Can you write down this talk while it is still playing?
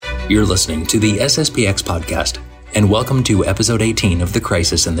You're listening to the SSPX podcast, and welcome to episode 18 of the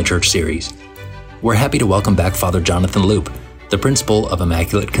Crisis in the Church series. We're happy to welcome back Father Jonathan Loop, the principal of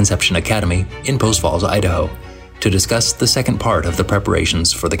Immaculate Conception Academy in Post Falls, Idaho, to discuss the second part of the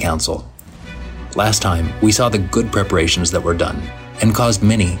preparations for the council. Last time, we saw the good preparations that were done and caused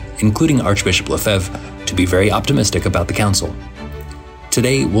many, including Archbishop Lefebvre, to be very optimistic about the council.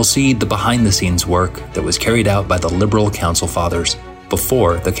 Today, we'll see the behind-the-scenes work that was carried out by the liberal council fathers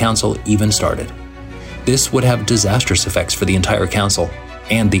before the council even started. This would have disastrous effects for the entire council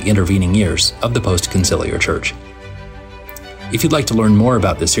and the intervening years of the post-conciliar church. If you'd like to learn more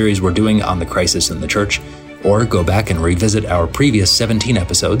about the series we're doing on the crisis in the church, or go back and revisit our previous 17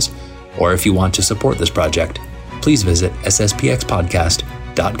 episodes, or if you want to support this project, please visit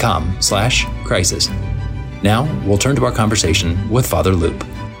sspxpodcast.com/crisis. Now, we'll turn to our conversation with Father Loop.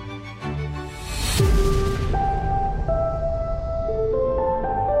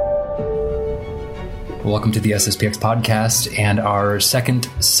 Welcome to the SSPX podcast and our second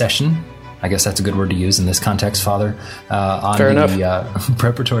session. I guess that's a good word to use in this context, Father, on the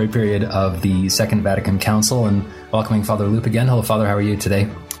preparatory period of the Second Vatican Council, and welcoming Father Loop again. Hello, Father. How are you today?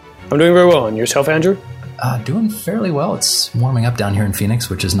 I'm doing very well. And yourself, Andrew? Doing fairly well. It's warming up down here in Phoenix,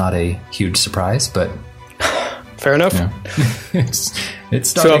 which is not a huge surprise, but... Fair enough. Yeah. it's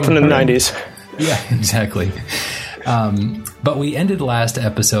so up in the 90s. Yeah, exactly. But we ended last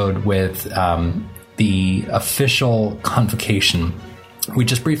episode with the official convocation. We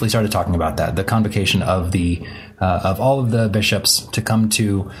just briefly started talking about that, the convocation of all of the bishops to come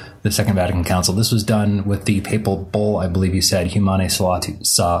to the Second Vatican Council. This was done with the papal bull, I believe you said, Humanae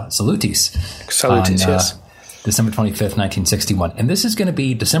Salutis. Salutis, yes. December 25th, 1961. And this is going to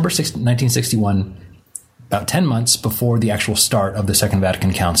be December 6th, 1961, about 10 months before the actual start of the Second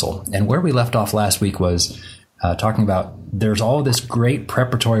Vatican Council. And where we left off last week was talking about there's all this great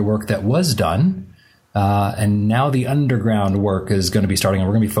preparatory work that was done, and now the underground work is going to be starting, and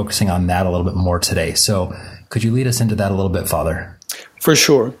we're going to be focusing on that a little bit more today. So could you lead us into that a little bit, Father? For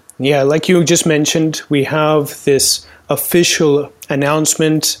sure. Yeah, like you just mentioned, we have this official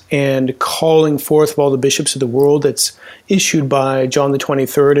announcement and calling forth of all the bishops of the world that's issued by John the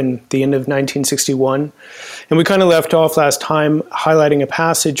 23rd in the end of 1961. And we kind of left off last time highlighting a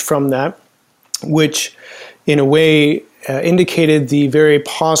passage from that, which in a way indicated the very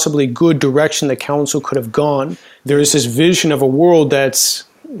possibly good direction the council could have gone. There is this vision of a world that's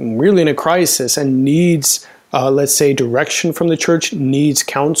really in a crisis and needs, let's say, direction from the church, needs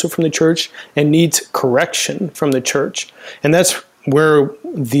counsel from the church, and needs correction from the church. And that's where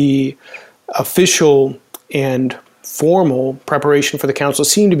the official and formal preparation for the council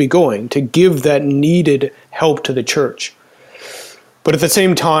seemed to be going, to give that needed help to the church. But at the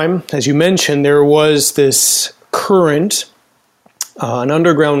same time, as you mentioned, there was this current, an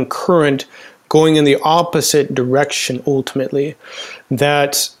underground current going in the opposite direction ultimately,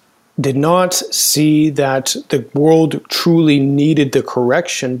 that did not see that the world truly needed the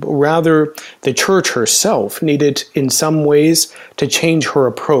correction, but rather the church herself needed in some ways to change her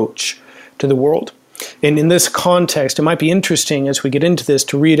approach to the world. And in this context, it might be interesting as we get into this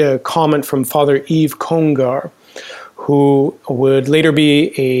to read a comment from Father Yves Congar, who would later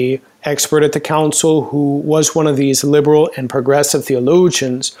be an expert at the council, who was one of these liberal and progressive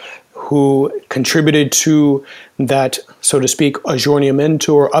theologians who contributed to that, so to speak,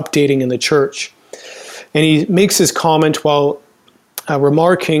 aggiornamento or updating in the church. And he makes his comment while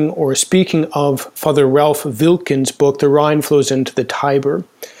remarking or speaking of Father Ralph Wilken's book, The Rhine Flows into the Tiber.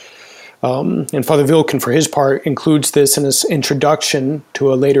 And Father Wilken, for his part, includes this in his introduction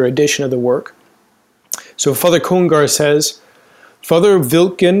to a later edition of the work. So Father Congar says, Father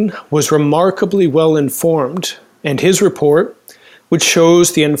Wilken was remarkably well informed, and his report, which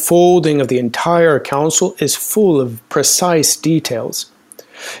shows the unfolding of the entire council, is full of precise details.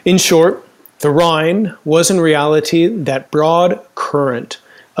 In short, the Rhine was in reality that broad current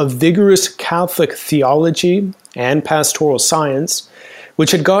of vigorous Catholic theology and pastoral science,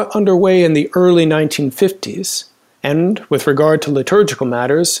 which had got underway in the early 1950s, and with regard to liturgical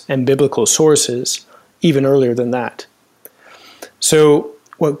matters and biblical sources, even earlier than that. So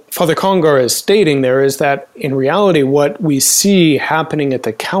what Father Congar is stating there is that in reality what we see happening at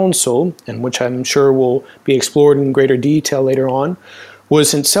the council, and which I'm sure will be explored in greater detail later on,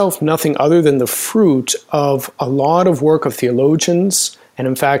 was itself nothing other than the fruit of a lot of work of theologians and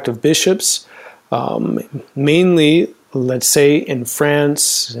in fact of bishops, mainly, let's say, in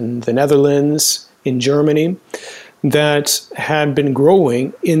France, in the Netherlands, in Germany, that had been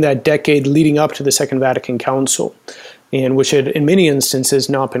growing in that decade leading up to the Second Vatican Council. and which had in many instances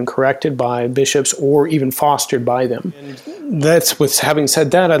not been corrected by bishops or even fostered by them. And that's with having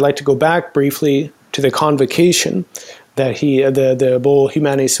said that, I'd like to go back briefly to the convocation that the bull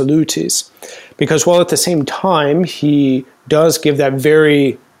Humanae Salutis, because while at the same time he does give that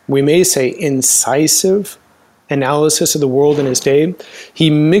very, we may say, incisive analysis of the world in his day, he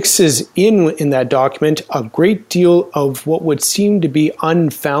mixes in that document a great deal of what would seem to be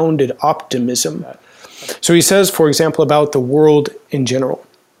unfounded optimism. So he says, for example, about the world in general,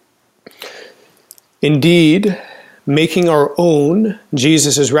 indeed, making our own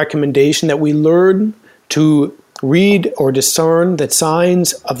Jesus' recommendation that we learn to read or discern the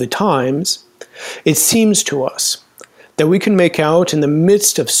signs of the times, it seems to us that we can make out in the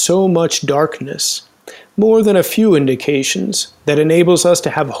midst of so much darkness more than a few indications that enables us to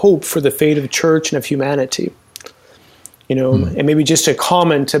have hope for the fate of the church and of humanity. And maybe just a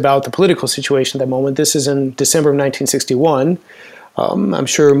comment about the political situation at that moment. This is in December of 1961. I'm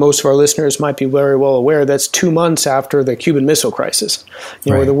sure most of our listeners might be very well aware that's 2 months after the Cuban Missile Crisis,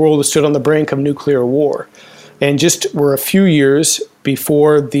 where the world stood on the brink of nuclear war. And just were a few years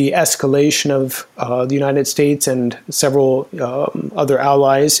before the escalation of the United States and several other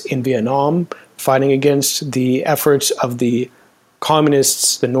allies in Vietnam, fighting against the efforts of the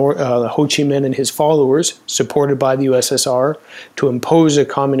communists, Ho Chi Minh and his followers, supported by the USSR, to impose a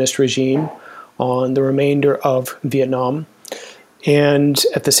communist regime on the remainder of Vietnam. And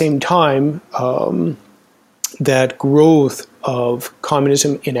at the same time, that growth of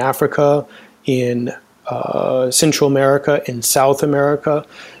communism in Africa, in Central America, in South America,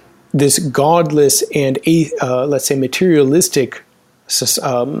 this godless and, let's say, materialistic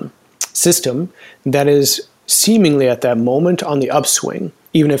system that is seemingly at that moment on the upswing,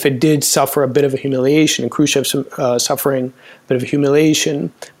 even if it did suffer a bit of a humiliation, and Khrushchev's suffering a bit of a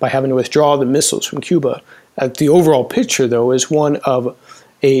humiliation by having to withdraw the missiles from Cuba. The overall picture, though, is one of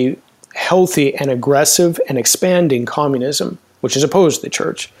a healthy and aggressive and expanding communism, which is opposed to the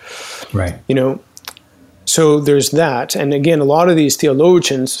church. Right. So there's that. And again, a lot of these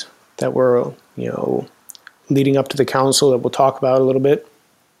theologians that were, leading up to the council that we'll talk about a little bit,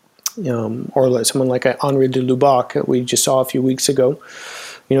 or like someone like Henri de Lubac that we just saw a few weeks ago,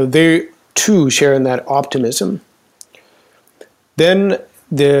 they too share in that optimism. Then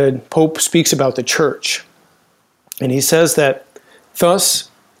the Pope speaks about the church, and he says that thus,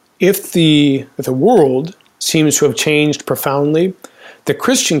 if the world seems to have changed profoundly, the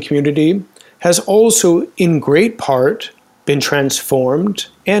Christian community has also in great part been transformed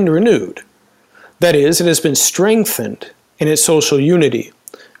and renewed. That is, it has been strengthened in its social unity,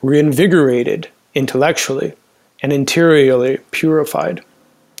 reinvigorated intellectually, and interiorly purified.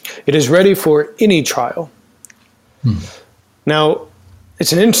 It is ready for any trial. Now,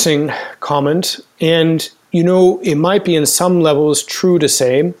 it's an interesting comment, and it might be in some levels true to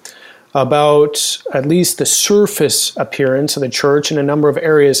say about at least the surface appearance of the church in a number of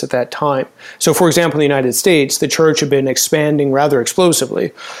areas at that time. So, for example, in the United States, the church had been expanding rather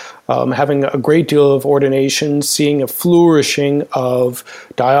explosively, having a great deal of ordinations, seeing a flourishing of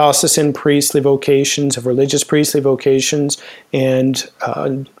diocesan priestly vocations, of religious priestly vocations, and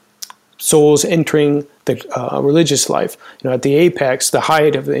souls entering the religious life. At the apex, the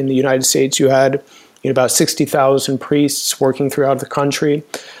height in the United States, you had about 60,000 priests working throughout the country.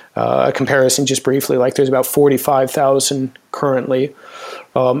 A comparison just briefly, like there's about 45,000 currently,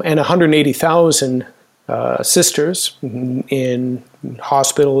 and 180,000 sisters in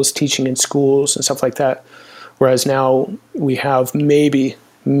hospitals, teaching in schools and stuff like that. Whereas now we have maybe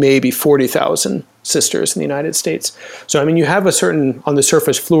 40,000 sisters in the United States. So, you have a certain, on the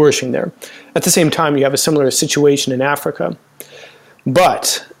surface, flourishing there. At the same time, you have a similar situation in Africa.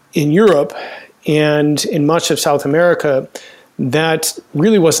 But in Europe and in much of South America, that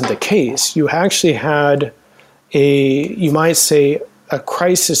really wasn't the case. You actually had you might say, a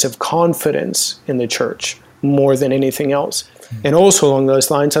crisis of confidence in the church more than anything else. And also along those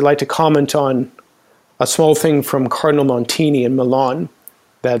lines, I'd like to comment on a small thing from Cardinal Montini in Milan.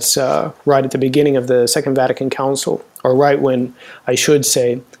 That's right at the beginning of the Second Vatican Council, or right when, I should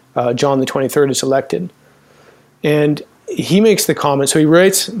say, John the 23rd is elected. And he makes the comment, so he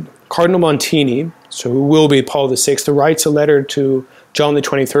writes, Cardinal Montini, so who will be Paul VI, writes a letter to John the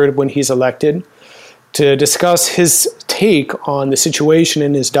 23rd when he's elected to discuss his take on the situation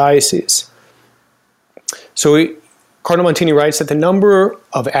in his diocese. So Cardinal Montini writes that the number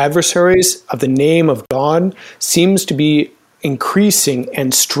of adversaries of the name of God seems to be increasing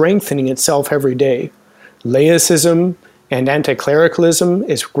and strengthening itself every day. Laicism and anti-clericalism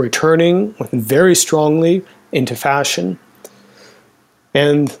is returning very strongly into fashion.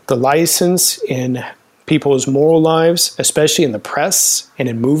 And the license in people's moral lives, especially in the press and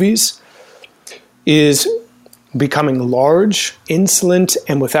in movies, is becoming large, insolent,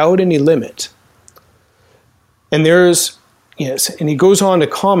 and without any limit. And and he goes on to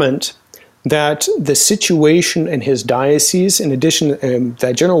comment that the situation in his diocese, in addition to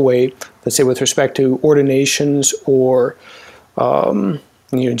that general way, let's say with respect to ordinations or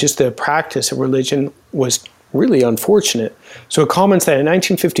just the practice of religion, was really unfortunate. So it comments that in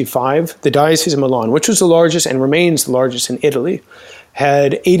 1955, the Diocese of Milan, which was the largest and remains the largest in Italy,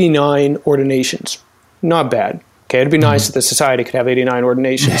 had 89 ordinations. Not bad. Okay, it'd be nice if the society could have 89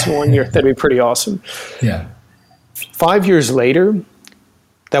 ordinations in 1 year. That'd be pretty awesome. Yeah. 5 years later,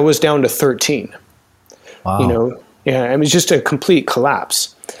 that was down to 13. Wow. It was just a complete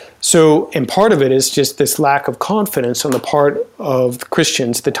collapse. So, and part of it is just this lack of confidence on the part of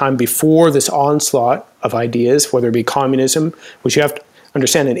Christians at the time before this onslaught of ideas, whether it be communism, which you have to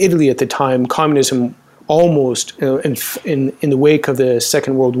understand in Italy at the time, communism almost, in the wake of the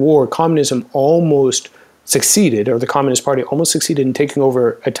Second World War, communism almost succeeded, or the Communist Party almost succeeded in taking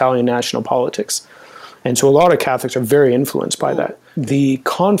over Italian national politics. And so a lot of Catholics are very influenced by that. The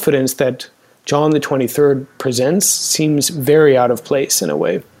confidence that John the 23rd presents seems very out of place in a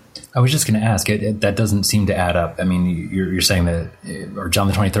way. I was just going to ask, that doesn't seem to add up. I mean, you're saying that, or John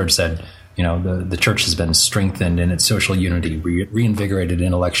the 23rd said, the church has been strengthened in its social unity, reinvigorated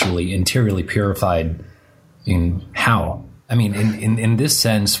intellectually, interiorly purified. How? I mean, in this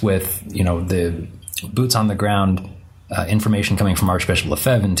sense, with, the boots on the ground, information coming from Archbishop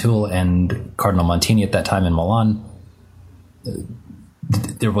Lefebvre in Toul and Cardinal Montini at that time in Milan,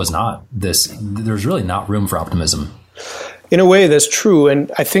 there's really not room for optimism. In a way, that's true.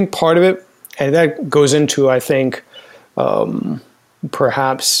 And I think part of it, and that goes into, I think,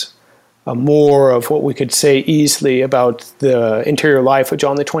 perhaps more of what we could say easily about the interior life of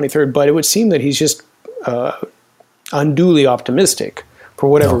John the 23rd, but it would seem that he's just unduly optimistic for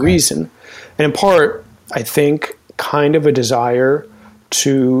whatever reason. And in part, I think, kind of a desire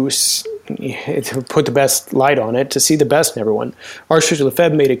to put the best light on it, to see the best in everyone. Archbishop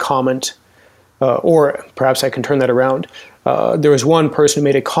Lefebvre made a comment, or perhaps I can turn that around. There was one person who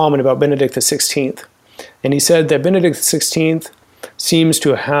made a comment about Benedict XVI, and he said that Benedict XVI seems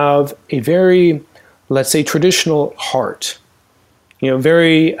to have a very, let's say, traditional heart,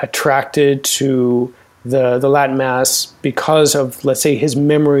 very attracted to the Latin Mass because of, let's say, his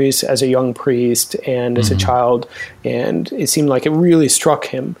memories as a young priest and as a child, and it seemed like it really struck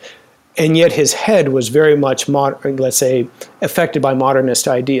him. And yet his head was very much, let's say, affected by modernist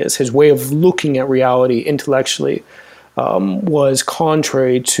ideas. His way of looking at reality intellectually was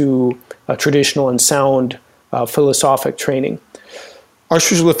contrary to a traditional and sound philosophic training.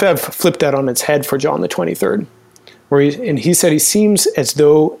 Archbishop Lefebvre flipped that on its head for John the 23rd, and he said he seems as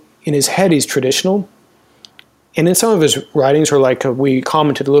though in his head he's traditional, and in some of his writings, or like we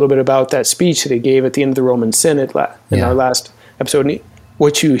commented a little bit about that speech that he gave at the end of the Roman Synod in our last episode,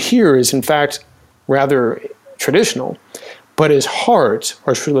 what you hear is in fact rather traditional, but his heart,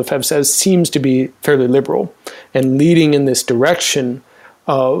 Archbishop Lefebvre says, seems to be fairly liberal and leading in this direction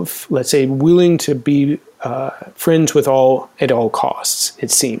of, let's say, willing to be friends with all at all costs,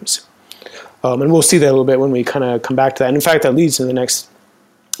 it seems. And we'll see that a little bit when we kind of come back to that. And in fact, that leads to the next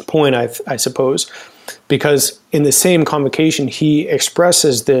point, I suppose, because in the same convocation, he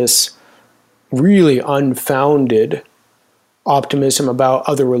expresses this really unfounded optimism about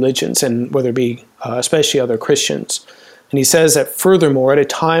other religions, and whether it be especially other Christians. And he says that furthermore, at a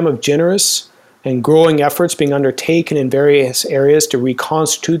time of generous and growing efforts being undertaken in various areas to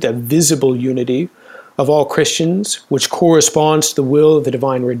reconstitute the visible unity of all Christians, which corresponds to the will of the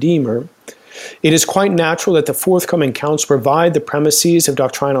divine Redeemer, it is quite natural that the forthcoming counts provide the premises of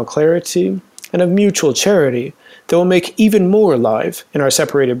doctrinal clarity and of mutual charity that will make even more alive in our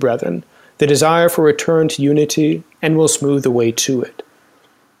separated brethren the desire for return to unity and will smooth the way to it.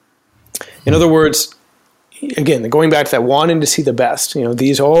 In other words, again, going back to that wanting to see the best,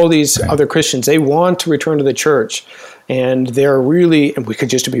 all these other Christians, they want to return to the church, and they're really, and we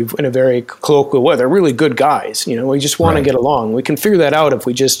could just be in a very colloquial way, they're really good guys. We just want to get along. We can figure that out if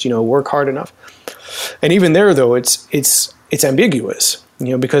we just, work hard enough. And even there, though, it's ambiguous,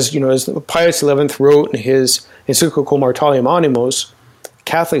 because, as Pius XI wrote in his encyclical Martalium Animos,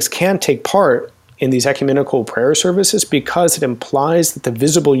 Catholics can't take part in these ecumenical prayer services because it implies that the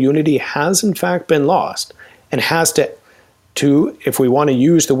visible unity has in fact been lost and has to, if we want to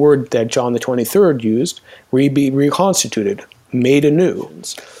use the word that John the 23rd used, be reconstituted, made anew.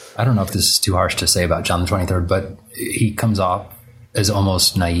 I don't know if this is too harsh to say about John the 23rd, but he comes off as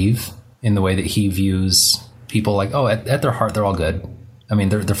almost naive in the way that he views people like, at their heart, they're all good. I mean,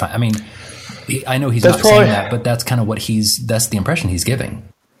 they're fine. I mean, I know he's not saying that, but that's kind of that's the impression he's giving.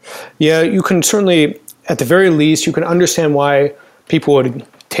 Yeah, you can certainly, at the very least, you can understand why people would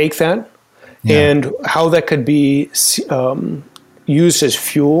take that and how that could be used as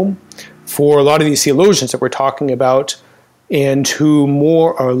fuel for a lot of these theologians that we're talking about, and who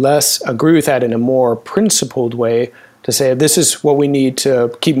more or less agree with that in a more principled way, to say this is what we need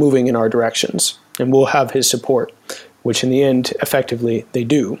to keep moving in our directions, and we'll have his support, which in the end, effectively, they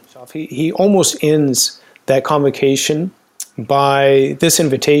do. So he almost ends that convocation by this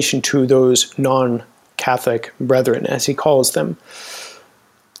invitation to those non-Catholic brethren, as he calls them.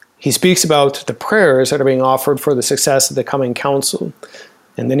 He speaks about the prayers that are being offered for the success of the coming council.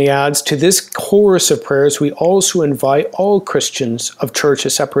 And then he adds, to this chorus of prayers, we also invite all Christians of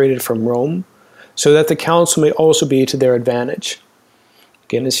churches separated from Rome, so that the council may also be to their advantage.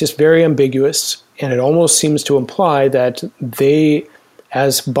 Again, it's just very ambiguous, and it almost seems to imply that they,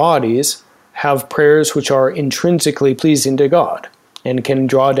 as bodies, have prayers which are intrinsically pleasing to God and can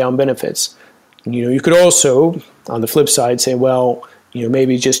draw down benefits. You could also, on the flip side, say, well,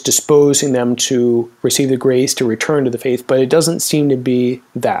 maybe just disposing them to receive the grace to return to the faith, but it doesn't seem to be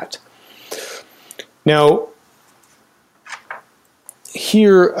that. Now,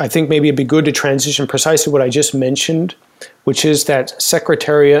 here, I think maybe it'd be good to transition precisely what I just mentioned, which is that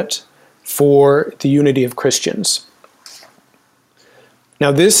Secretariat for the Unity of Christians.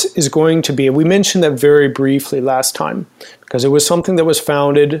 Now, this is going to be, we mentioned that very briefly last time, because it was something that was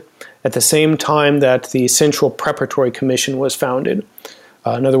founded at the same time that the Central Preparatory Commission was founded,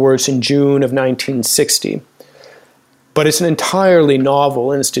 in other words, in June of 1960. But it's an entirely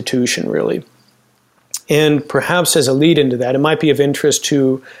novel institution, really. And perhaps as a lead into that, it might be of interest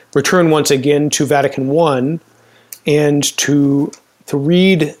to return once again to Vatican I and to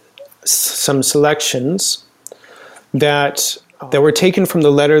read some selections that were taken from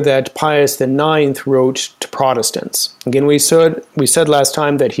the letter that Pius IX wrote to Protestants. Again, we said last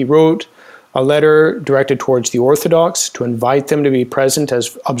time that he wrote a letter directed towards the Orthodox to invite them to be present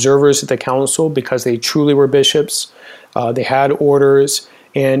as observers at the council because they truly were bishops. They had orders,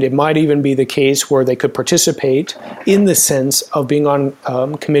 and it might even be the case where they could participate in the sense of being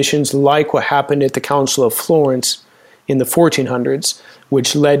on commissions like what happened at the Council of Florence in the 1400s,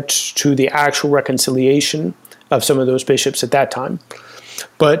 which led to the actual reconciliation of some of those bishops at that time.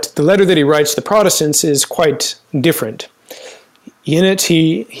 But the letter that he writes to the Protestants is quite different. In it,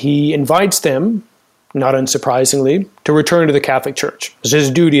 he invites them, not unsurprisingly, to return to the Catholic Church. It's his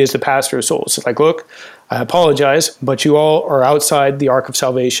duty as the pastor of souls. It's like, look, I apologize, but you all are outside the ark of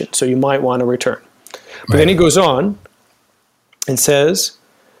salvation, so you might want to return. But then he goes on and says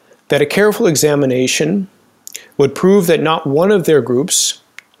that a careful examination would prove that not one of their groups,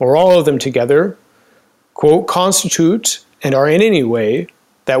 or all of them together, quote, constitute and are in any way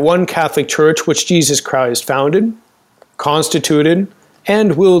that one Catholic Church which Jesus Christ founded, constituted,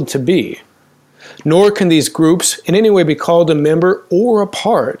 and willed to be. Nor can these groups in any way be called a member or a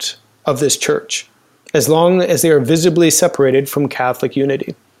part of this church, as long as they are visibly separated from Catholic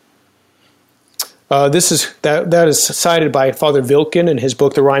unity. That is cited by Father Wilken in his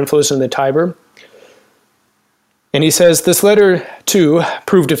book, The Rhine Flows in the Tiber. And he says, this letter, too,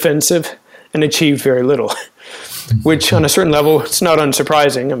 proved offensive and achieved very little, which on a certain level, it's not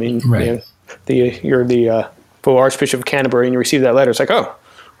unsurprising. I mean, you're the full Archbishop of Canterbury and you receive that letter. It's like, oh,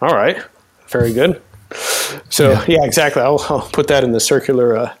 all right, very good. So, yeah exactly. I'll put that in the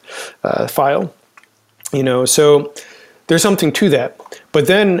circular file. So there's something to that. But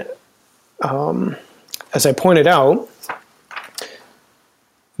then, as I pointed out,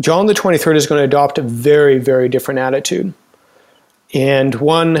 John the 23rd is going to adopt a very, very different attitude. And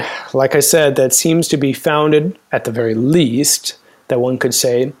one, like I said, that seems to be founded, at the very least, that one could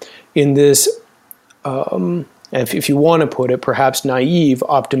say, in this, if you want to put it, perhaps naive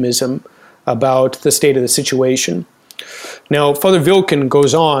optimism about the state of the situation. Now, Father Wilken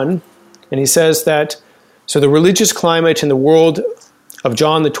goes on, and he says that, so the religious climate in the world of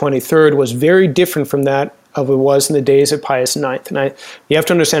John the 23rd was very different from that of it was in the days of Pius IX. And you have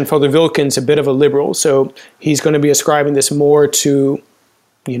to understand, Father Wilken's a bit of a liberal, so he's going to be ascribing this more to,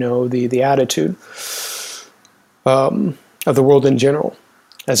 the attitude of the world in general,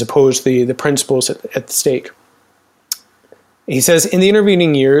 as opposed to the principles at stake. He says, in the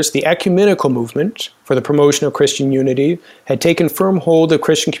intervening years, the ecumenical movement for the promotion of Christian unity had taken firm hold of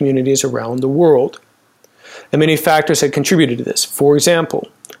Christian communities around the world. And many factors had contributed to this. For example,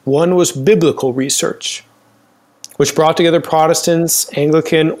 one was biblical research, which brought together Protestants,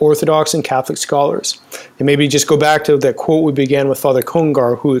 Anglican, Orthodox, and Catholic scholars. And maybe just go back to that quote we began with Father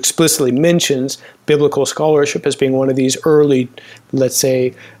Congar, who explicitly mentions biblical scholarship as being one of these early, let's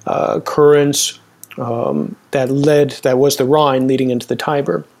say, currents that was the Rhine leading into the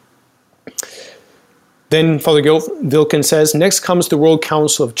Tiber. Then Father Wilken says, next comes the World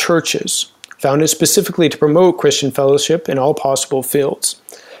Council of Churches, founded specifically to promote Christian fellowship in all possible fields.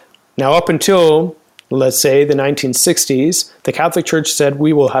 Now, up until, let's say, the 1960s, the Catholic Church said,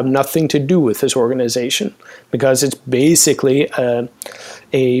 we will have nothing to do with this organization because it's basically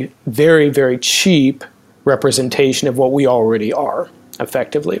a very, very cheap representation of what we already are,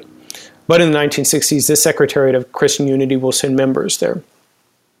 effectively. But in the 1960s, the Secretariat of Christian Unity will send members there.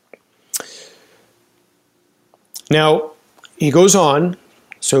 Now, he goes on,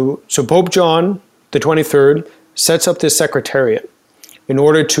 so Pope John the 23rd sets up this secretariat in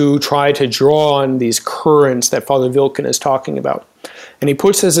order to try to draw on these currents that Father Wilken is talking about. And he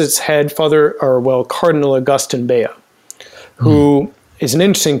puts as its head Cardinal Augustin Bea, who is an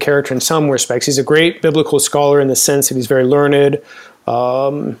interesting character in some respects. He's a great biblical scholar in the sense that he's very learned,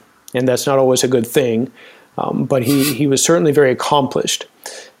 and that's not always a good thing, but he was certainly very accomplished.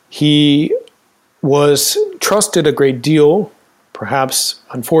 He was trusted a great deal, perhaps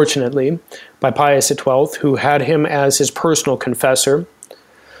unfortunately, by Pius XII, who had him as his personal confessor,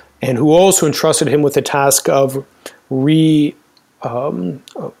 and who also entrusted him with the task of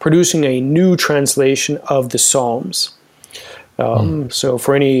producing a new translation of the Psalms. So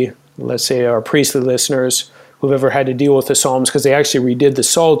for any, let's say, our priestly listeners who've ever had to deal with the Psalms, because they actually redid the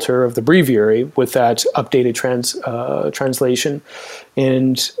Psalter of the Breviary with that updated translation.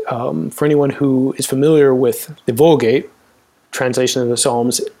 And for anyone who is familiar with the Vulgate translation of the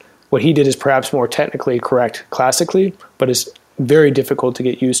Psalms, what he did is perhaps more technically correct classically, but is very difficult to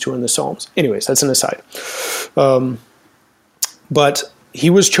get used to in the Psalms. Anyways, that's an aside. But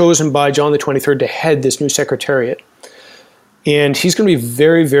he was chosen by John the 23rd to head this new secretariat. And he's going to be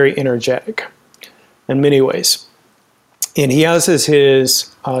very, very energetic in many ways. And he has as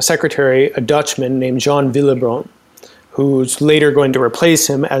his secretary a Dutchman named John Willebrand, who's later going to replace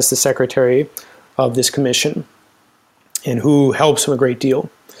him as the secretary of this commission, and who helps him a great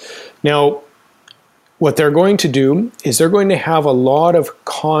deal. Now, what they're going to do is they're going to have a lot of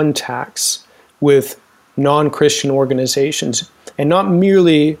contacts with non-Christian organizations, and not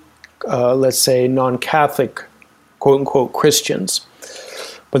merely, let's say, non-Catholic, quote-unquote, Christians.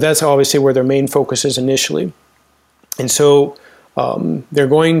 But that's obviously where their main focus is initially. And so they're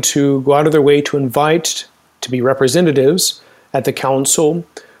going to go out of their way to invite to be representatives at the council,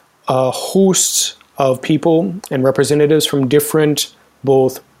 hosts of people and representatives from different,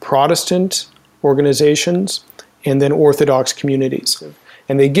 both Protestant organizations and then Orthodox communities.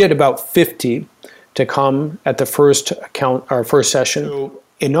 And they get about 50 to come at the first session. So,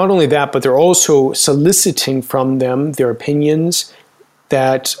 and not only that, but they're also soliciting from them their opinions,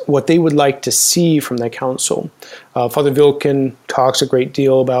 that what they would like to see from the council. Father Wilken talks a great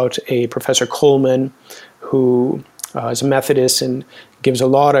deal about a Professor Coleman, who is a Methodist and gives a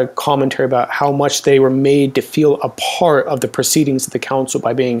lot of commentary about how much they were made to feel a part of the proceedings of the council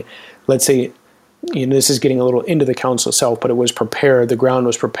by being, let's say, this is getting a little into the council itself, but it was prepared, the ground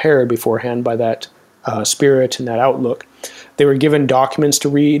was prepared beforehand by that spirit and that outlook. They were given documents to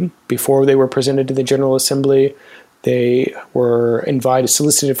read before they were presented to the General Assembly. They were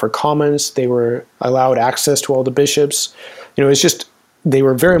solicited for comments. They were allowed access to all the bishops. It's just, they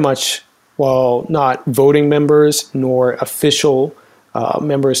were very much, while not voting members nor official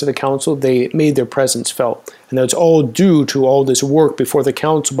members of the council, they made their presence felt. And that's all due to all this work before the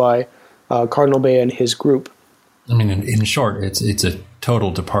council by Cardinal Bea and his group. I mean, in short, it's a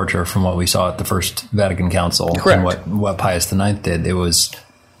total departure from what we saw at the First Vatican Council. Correct. And what Pius IX did. It was,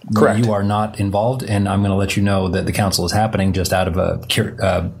 correct, you are not involved, and I'm going to let you know that the council is happening just out of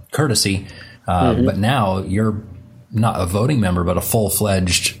a courtesy. But now you're not a voting member, but a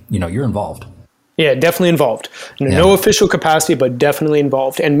full-fledged, you're involved. Yeah, definitely involved. No official capacity, but definitely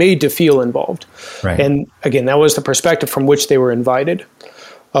involved and made to feel involved. Right. And again, that was the perspective from which they were invited.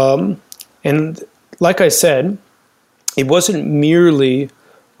 And like I said, it wasn't merely,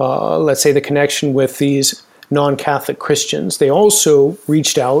 let's say, the connection with these non-Catholic Christians. They also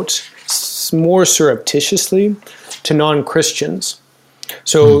reached out more surreptitiously to non-Christians.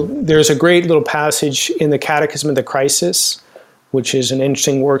 So there's a great little passage in the Catechism of the Crisis, which is an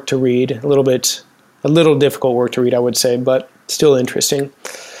interesting work to read, a little difficult work to read, I would say, but still interesting,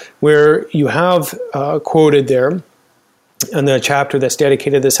 where you have quoted there in the chapter that's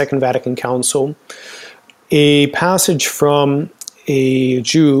dedicated to the Second Vatican Council, a passage from a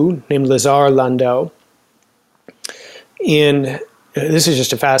Jew named Lazar Landau, And this is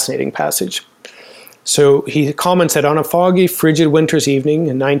just a fascinating passage. So he comments that on a foggy, frigid winter's evening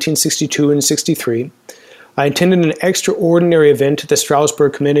in 1962 and 63, I attended an extraordinary event at the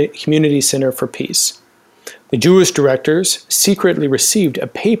Stroudsburg Community Center for Peace. The Jewish directors secretly received a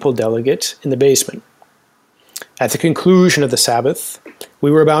papal delegate in the basement. At the conclusion of the Sabbath, we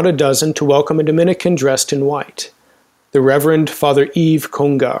were about a dozen to welcome a Dominican dressed in white, the Reverend Father Yves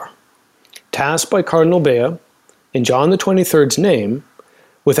Congar, tasked by Cardinal Bea, in John the 23rd's name,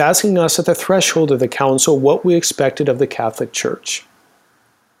 with asking us at the threshold of the council what we expected of the Catholic Church.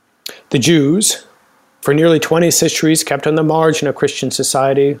 The Jews, for nearly 20 centuries kept on the margin of Christian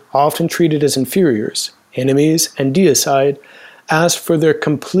society, often treated as inferiors, enemies, and deicide, asked for their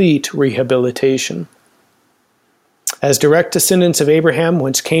complete rehabilitation. As direct descendants of Abraham,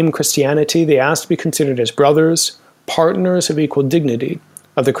 whence came Christianity, they asked to be considered as brothers, partners of equal dignity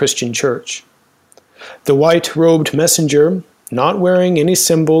of the Christian Church. The white-robed messenger, not wearing any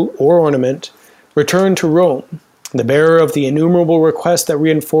symbol or ornament, returned to Rome, the bearer of the innumerable requests that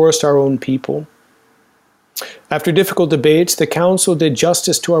reinforced our own people. After difficult debates, the council did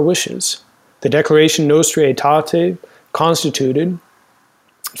justice to our wishes. The Declaration Nostra Aetate constituted,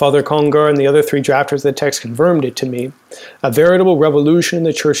 Father Congar and the other three drafters of the text confirmed it to me, a veritable revolution in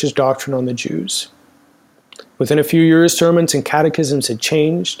the Church's doctrine on the Jews. Within a few years, sermons and catechisms had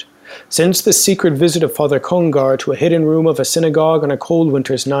changed. Since the secret visit of Father Congar to a hidden room of a synagogue on a cold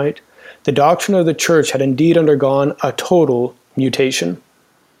winter's night, the doctrine of the Church had indeed undergone a total mutation.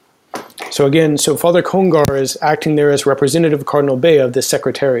 So Father Congar is acting there as representative of Cardinal Bea of this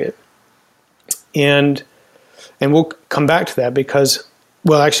secretariat. And we'll come back to that because,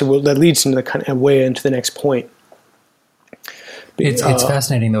 that leads into the kind of way into the next point. It's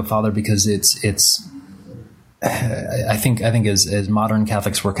fascinating though, Father, because it's I think as modern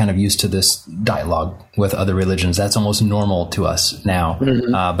Catholics, we're kind of used to this dialogue with other religions. That's almost normal to us now.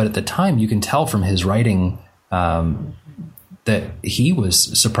 Mm-hmm. But at the time, you can tell from his writing that he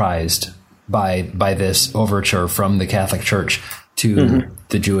was surprised by this overture from the Catholic Church to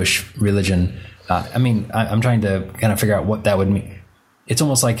the Jewish religion. I'm trying to kind of figure out what that would mean. It's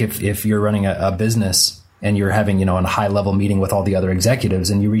almost like if you're running a business and you're having, a high level meeting with all the other executives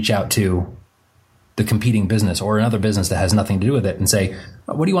and you reach out to the competing business or another business that has nothing to do with it and say,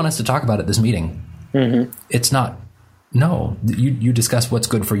 what do you want us to talk about at this meeting? Mm-hmm. It's not, no, you discuss what's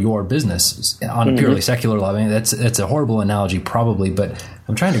good for your business on a purely secular level. That's a horrible analogy probably, but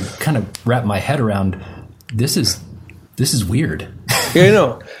I'm trying to kind of wrap my head around this is weird.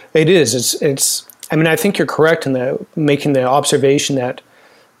 It is. I think you're correct in making the observation that,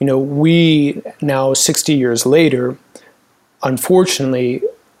 we now 60 years later, unfortunately,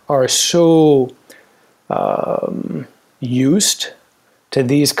 are so used to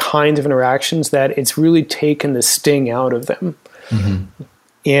these kinds of interactions that it's really taken the sting out of them. Mm-hmm.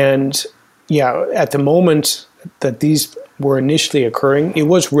 And at the moment that these were initially occurring, it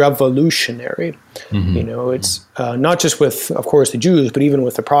was revolutionary. Mm-hmm. It's not just with, of course, the Jews, but even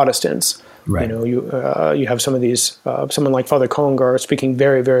with the Protestants. Right. You have some of these, someone like Father Congar speaking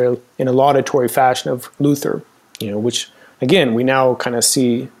very, very in a laudatory fashion of Luther, which again we now kind of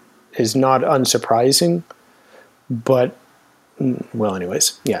see is not unsurprising, but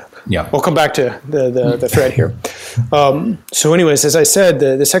anyways, yeah. We'll come back to the thread here. As I said,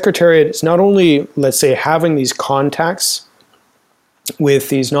 the Secretariat is not only, let's say, having these contacts with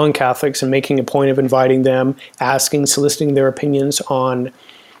these non-Catholics and making a point of inviting them, soliciting their opinions on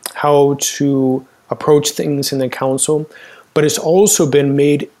how to approach things in the council, but it's also been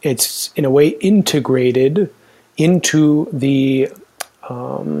made, it's in a way integrated into the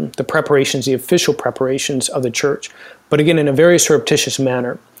preparations, the official preparations of the Church, but again, in a very surreptitious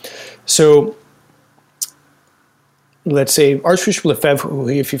manner. So, let's say Archbishop Lefebvre, who,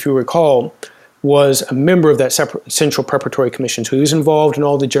 if you recall, was a member of that Central Preparatory Commission. So he was involved in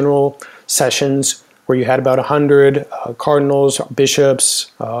all the general sessions where you had about 100 cardinals,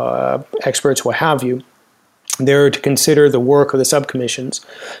 bishops, experts, what have you, there to consider the work of the subcommissions.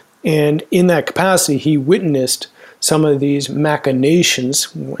 And in that capacity, he witnessed some of these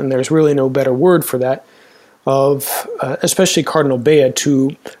machinations, and there's really no better word for that, of especially Cardinal Bea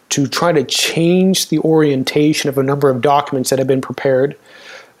to try to change the orientation of a number of documents that had been prepared,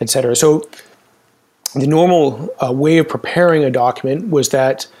 etc. So the normal way of preparing a document was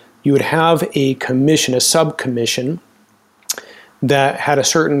that you would have a commission, a subcommission, that had a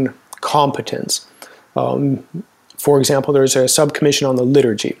certain competence. For example, there's a subcommission on the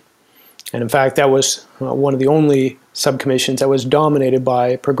liturgy. And in fact, that was one of the only subcommissions that was dominated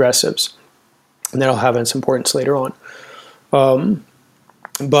by progressives. And that'll have its importance later on.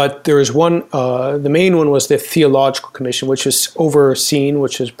 But there is one, the main one was the Theological Commission, which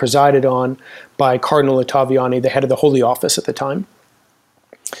was presided on by Cardinal Ottaviani, the head of the Holy Office at the time.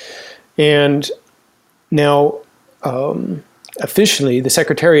 And now, officially, the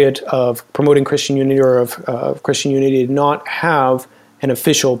Secretariat of Promoting Christian Unity or of Christian Unity did not have an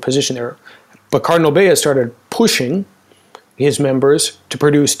official position there. But Cardinal Bea started pushing his members to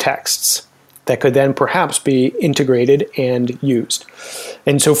produce texts that could then perhaps be integrated and used.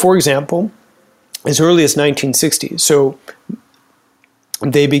 And so, for example, as early as 1960, so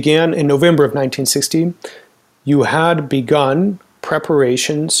they began in November of 1960, you had begun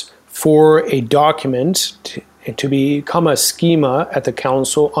preparations for a document to become a schema at the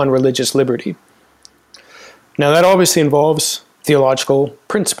Council on Religious Liberty. Now, that obviously involves theological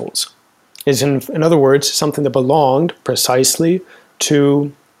principles. Is in other words, something that belonged precisely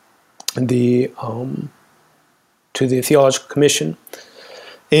to the Theological Commission.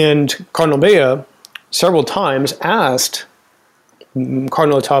 And Cardinal Bea several times asked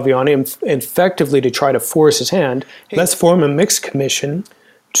Cardinal Ottaviani effectively to try to force his hand, hey, let's form a mixed commission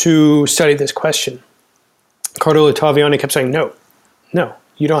to study this question. Cardinal Ottaviani kept saying, no,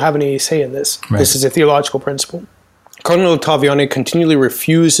 you don't have any say in this. Right. This is a theological principle. Cardinal Ottaviani continually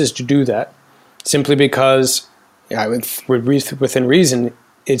refuses to do that simply because, within reason,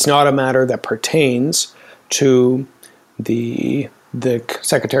 it's not a matter that pertains to the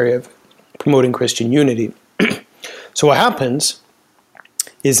Secretary of Promoting Christian Unity. So what happens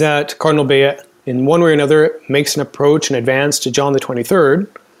is that Cardinal Bea, in one way or another, makes an approach, an advance to John the 23rd,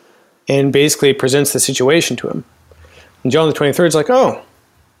 and basically presents the situation to him. And John the 23rd is like, oh,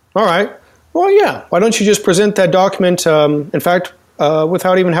 all right, well, yeah, why don't you just present that document, in fact,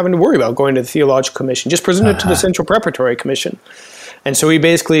 without even having to worry about going to the Theological Commission. Just present it to the Central Preparatory Commission. And so he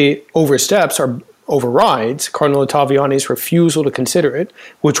basically oversteps or overrides Cardinal Ottaviani's refusal to consider it,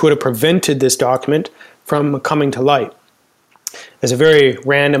 which would have prevented this document from coming to light. As a very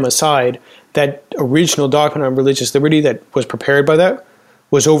random aside, that original document on religious liberty that was prepared by that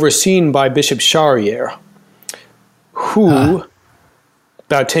was overseen by Bishop Charrière, who,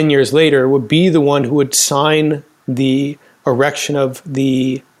 about 10 years later, would be the one who would sign the erection of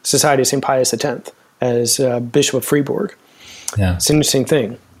the Society of St. Pius X as Bishop of Fribourg. Yeah, it's an interesting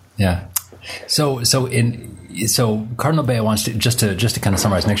thing. Yeah. So Cardinal Bea wants to just to kind of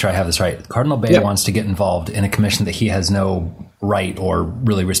summarize, make sure I have this right. Cardinal Bea wants to get involved in a commission that he has no right or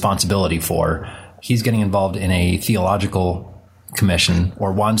really responsibility for. He's getting involved in a theological commission,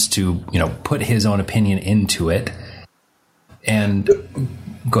 or wants to, put his own opinion into it. And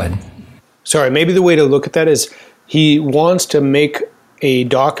go ahead. Sorry, maybe the way to look at that is he wants to make a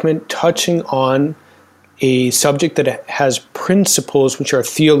document touching on a subject that has principles which are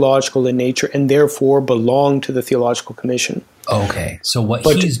theological in nature and therefore belong to the Theological Commission. Okay. So what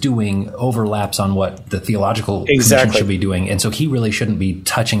he's doing overlaps on what the Theological Commission should be doing, and so he really shouldn't be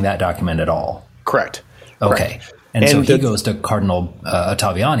touching that document at all. Correct. Okay. Correct. And so he goes to Cardinal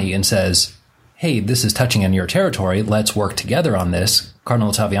Ottaviani and says, hey, this is touching on your territory. Let's work together on this.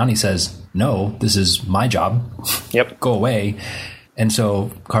 Cardinal Ottaviani says, no, this is my job. Yep. Go away. And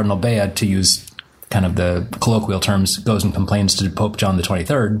so Cardinal Bea, to use kind of the colloquial terms, goes and complains to Pope John the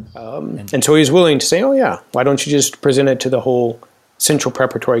 23rd. And so he's willing to say, oh, yeah, why don't you just present it to the whole Central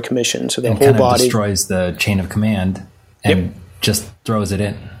Preparatory Commission? So the whole kind of body destroys the chain of command and just throws it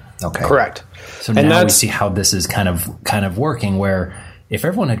in. Okay. Correct. So now we see how this is kind of working, where if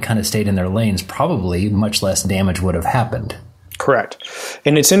everyone had kind of stayed in their lanes, probably much less damage would have happened. Correct.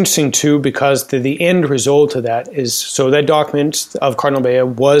 And it's interesting, too, because the end result of that is, so that document of Cardinal Bea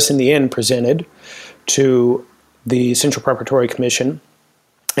was in the end presented to the Central Preparatory Commission,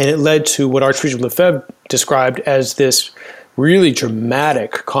 and it led to what Archbishop Lefebvre described as this really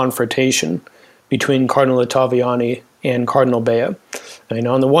dramatic confrontation between Cardinal Ottaviani and Cardinal Bea. And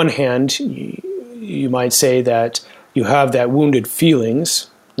on the one hand, you might say that you have that wounded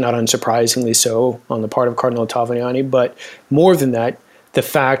feelings, not unsurprisingly so, on the part of Cardinal Ottaviani, but more than that, the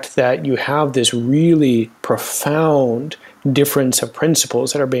fact that you have this really profound difference of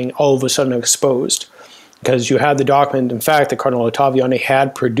principles that are being all of a sudden exposed. Because you had the document, in fact, that Cardinal Ottaviani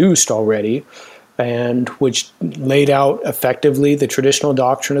had produced already, and which laid out effectively the traditional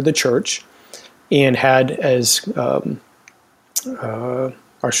doctrine of the Church, and had, as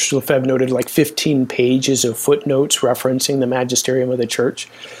Archbishop Lefebvre noted, like 15 pages of footnotes referencing the magisterium of the Church.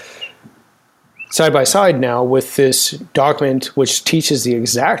 Side by side now with this document which teaches the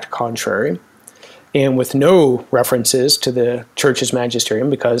exact contrary, and with no references to the Church's magisterium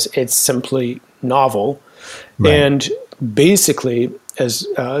because it's simply novel. Right. And basically, as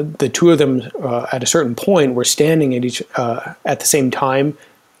the two of them at a certain point were standing at the same time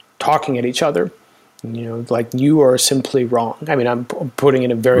talking at each other. Like, you are simply wrong. I mean, I'm putting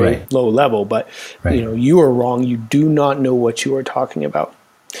it at a very low level, but you are wrong. You do not know what you are talking about.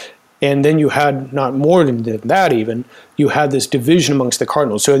 And then you had, not more than that even, you had this division amongst the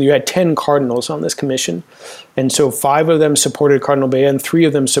cardinals. So you had 10 cardinals on this commission. And so 5 of them supported Cardinal Bea and 3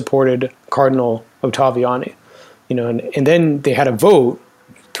 of them supported Cardinal Ottaviani. And then they had a vote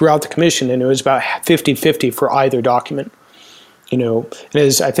throughout the commission, and it was about 50-50 for either document. And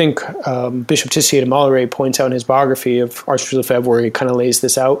as I think Bishop Tissier de Malleray points out in his biography of Archbishop Lefebvre, where he kind of lays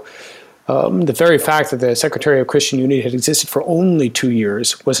this out, the very fact that the Secretary of Christian Unity had existed for only 2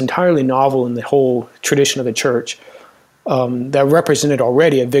 years was entirely novel in the whole tradition of the Church. That represented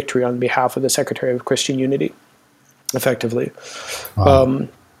already a victory on behalf of the Secretary of Christian Unity, effectively. Wow.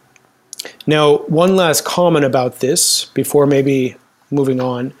 Now, one last comment about this before maybe moving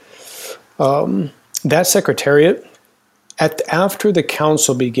on. That Secretariat, after the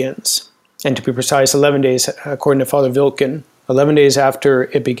council begins, and to be precise, 11 days, according to Father Wilken, 11 days after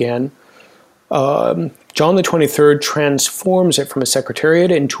it began, John the 23rd transforms it from a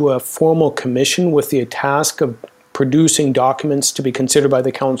secretariat into a formal commission with the task of producing documents to be considered by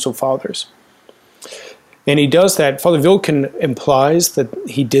the council fathers. And he does that. Father Wilken implies that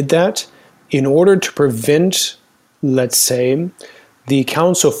he did that in order to prevent, let's say, the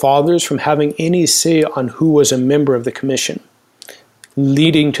council fathers from having any say on who was a member of the commission,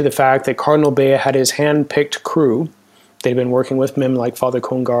 leading to the fact that Cardinal Bea had his hand-picked crew. They'd been working with him, like Father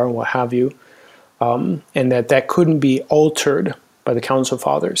Congar and what have you, and that couldn't be altered by the council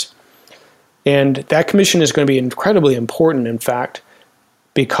fathers. And that commission is going to be incredibly important, in fact,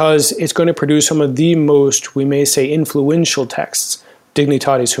 because it's going to produce some of the most, we may say, influential texts.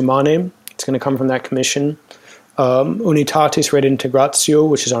 Dignitatis Humanae, it's going to come from that commission. Unitatis Redintegratio,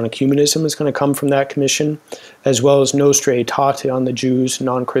 which is on ecumenism, is going to come from that commission, as well as Nostra Aetate on the Jews,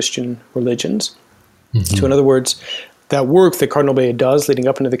 non-Christian religions. Mm-hmm. So in other words, that work that Cardinal Bea does leading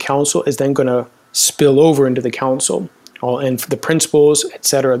up into the council is then going to spill over into the council, and the principles,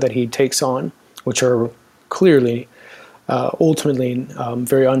 etc., that he takes on, which are clearly, ultimately,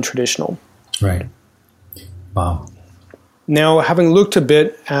 very untraditional. Right. Wow. Now, having looked a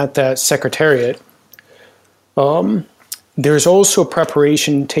bit at that secretariat, there's also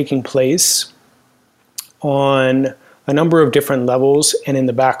preparation taking place on a number of different levels and in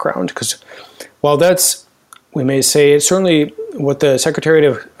the background, because while that's, we may say, it's certainly what the Secretariat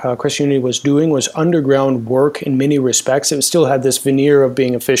of Christian Unity was doing was underground work in many respects. It still had this veneer of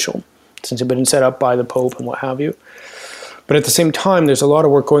being official, since it had been set up by the Pope and what have you. But at the same time, there's a lot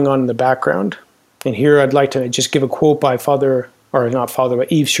of work going on in the background. And here I'd like to just give a quote by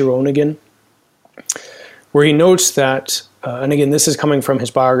Yves Chiron again, where he notes that, and again, this is coming from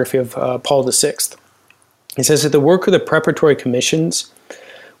his biography of Paul VI. He says that the work of the preparatory commissions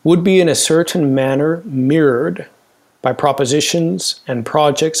would be in a certain manner mirrored by propositions and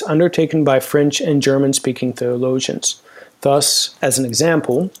projects undertaken by French and German-speaking theologians. Thus, as an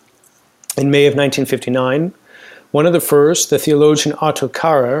example, in May of 1959, one of the first, the theologian Otto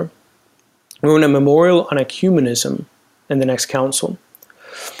Karrer, wrote a memorial on ecumenism in the next council.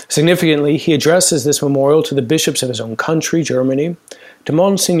 Significantly, he addresses this memorial to the bishops of his own country, Germany, to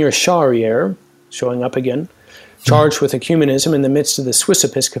Monsignor Charrière, showing up again, charged with ecumenism in the midst of the Swiss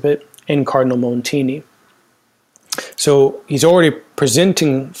episcopate, and Cardinal Montini. So he's already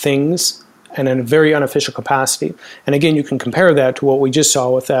presenting things in a very unofficial capacity. And again, you can compare that to what we just saw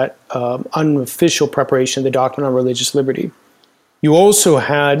with that unofficial preparation of the Doctrine on Religious Liberty. You also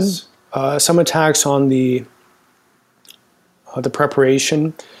had some attacks on the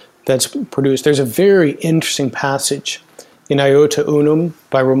preparation that's produced. There's a very interesting passage in Iota Unum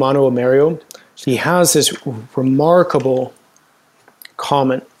by Romano Amerio. He has this remarkable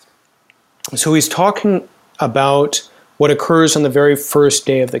comment. So he's talking about what occurs on the very first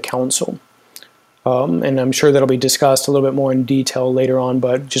day of the council. And I'm sure that'll be discussed a little bit more in detail later on,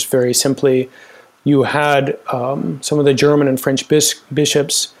 but just very simply, you had some of the German and French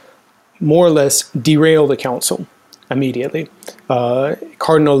bishops more or less derail the council immediately.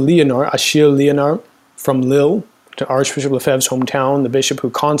 Cardinal Leonard, Achille Leonard from Lille, to Archbishop Lefebvre's hometown, the bishop who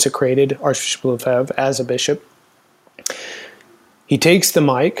consecrated Archbishop Lefebvre as a bishop. He takes the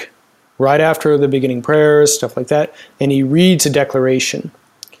mic right after the beginning prayers, stuff like that, and he reads a declaration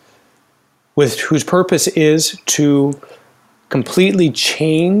whose purpose is to completely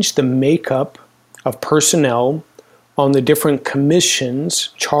change the makeup of personnel on the different commissions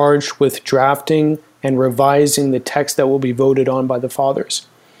charged with drafting and revising the text that will be voted on by the fathers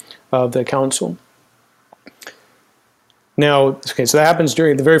of the council. Now, okay, so that happens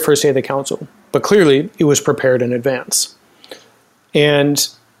during the very first day of the council, but clearly it was prepared in advance. And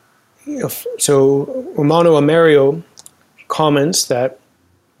So Romano Amerio comments that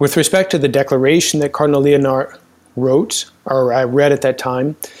with respect to the declaration that Cardinal Leonard wrote, or I read at that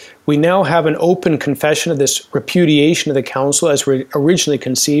time, we now have an open confession of this repudiation of the council as originally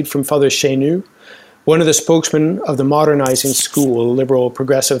conceived from Father Chenu, one of the spokesmen of the modernizing school, a liberal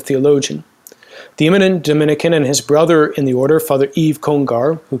progressive theologian. The eminent Dominican and his brother in the order, Father Yves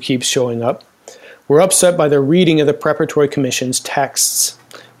Congar, who keeps showing up, were upset by the reading of the Preparatory Commission's texts,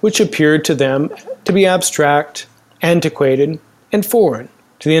 which appeared to them to be abstract, antiquated, and foreign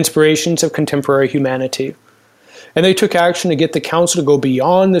to the inspirations of contemporary humanity. And they took action to get the council to go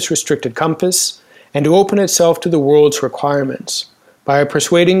beyond this restricted compass and to open itself to the world's requirements by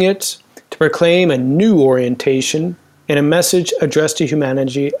persuading it to proclaim a new orientation and a message addressed to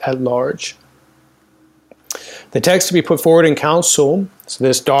humanity at large. The text to be put forward in council, so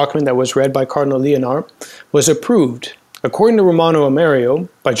this document that was read by Cardinal Leonard, was approved, according to Romano Amerio,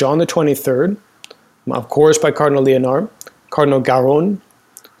 by John the 23rd, of course by Cardinal Leonard, Cardinal Garon,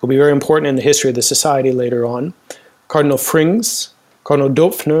 will be very important in the history of the society later on, Cardinal Frings, Cardinal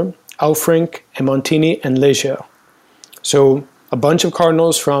Dopfner, Alfrink, and Montini, and Leger. So a bunch of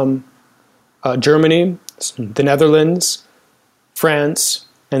cardinals from Germany, the Netherlands, France,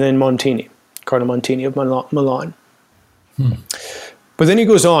 and then Montini, Cardinal Montini of Milan. But then he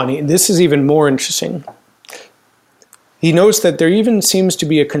goes on. This is even more interesting. He notes that there even seems to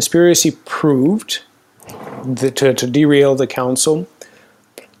be a conspiracy proved to derail the council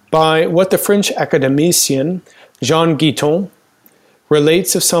by what the French academician Jean Guiton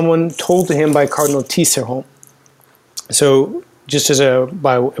relates of someone told to him by Cardinal Tisserand. So, just as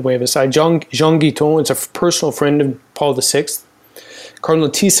by way of aside, Jean Guiton is a personal friend of Paul VI. Cardinal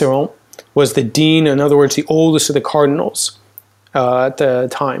Tisserand was the dean, in other words, the oldest of the cardinals at the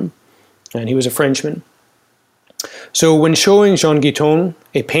time, and he was a Frenchman. So when showing Jean Guiton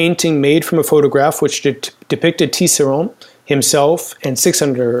a painting made from a photograph which depicted Tisserand himself and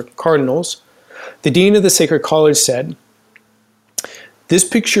 600 cardinals, the dean of the Sacred College said, "This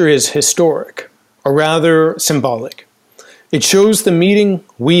picture is historic, or rather symbolic. It shows the meeting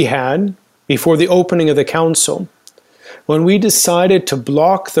we had before the opening of the council, when we decided to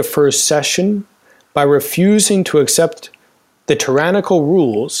block the first session by refusing to accept the tyrannical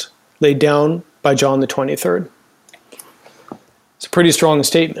rules laid down by John the 23rd. It's a pretty strong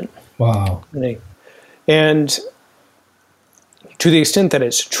statement. Wow. And to the extent that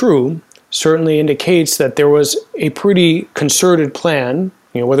it's true, certainly indicates that there was a pretty concerted plan,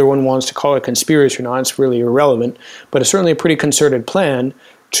 whether one wants to call it conspiracy or not, it's really irrelevant, but it's certainly a pretty concerted plan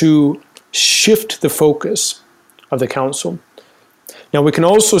to shift the focus of the council. Now, we can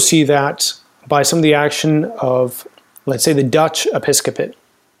also see that by some of the action of, let's say, the Dutch episcopate,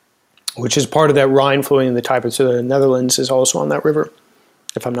 which is part of that Rhine flowing in the Tiber. So the Netherlands is also on that river,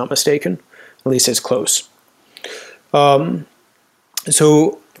 if I'm not mistaken. At least it's close.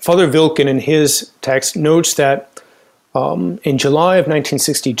 So Father Wilken, in his text, notes that in July of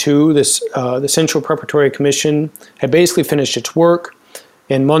 1962, the Central Preparatory Commission had basically finished its work,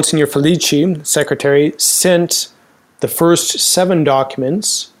 and Monsignor Felici, secretary, sent the first 7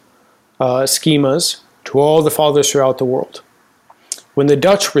 documents, schemas, to all the fathers throughout the world. When the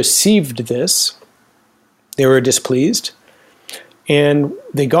Dutch received this, they were displeased, and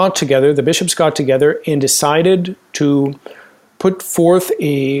they got together, the bishops got together and decided to put forth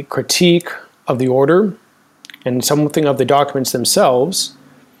a critique of the order and something of the documents themselves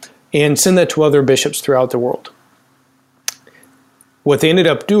and send that to other bishops throughout the world. What they ended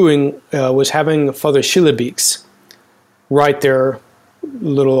up doing was having Father Schillebeeckx write their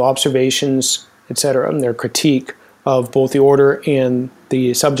little observations, etc., and their critique of both the order and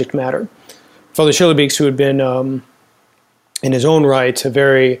the subject matter. Father Schillebeeckx, who had been, in his own right, a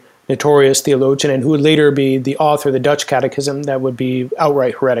very notorious theologian, and who would later be the author of the Dutch Catechism that would be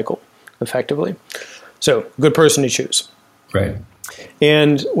outright heretical, effectively. So, good person to choose. Right.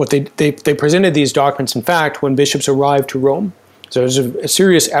 And what they presented these documents, in fact, when bishops arrived to Rome. So there was a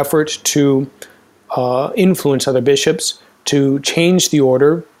serious effort to influence other bishops to change the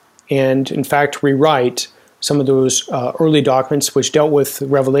order and, in fact, rewrite some of those early documents which dealt with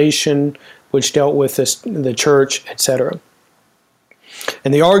Revelation, which dealt with the church, etc.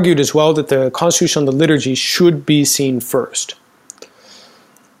 And they argued as well that the Constitution on the Liturgy should be seen first.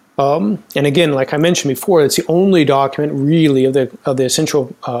 And again, like I mentioned before, it's the only document really of the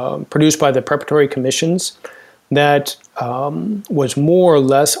essential produced by the preparatory commissions that was more or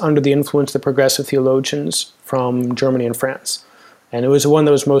less under the influence of the progressive theologians from Germany and France. And it was the one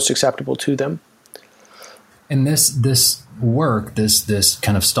that was most acceptable to them. And this work, this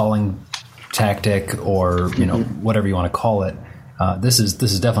kind of stalling tactic, or whatever you want to call it, this is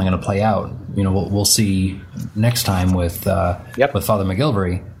definitely going to play out. We'll see next time with Father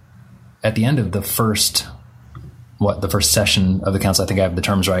McGilvery at the end of the first session of the council. I think I have the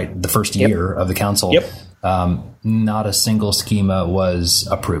terms right. The first year of the council. Not a single schema was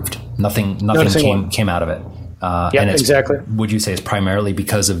approved. Nothing came out of it. And exactly. Would you say it's primarily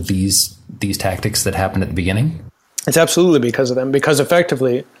because of these tactics that happened at the beginning? It's absolutely because of them. Because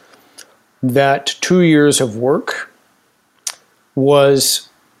effectively, that 2 years of work was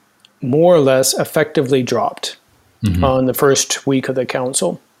more or less effectively dropped on the first week of the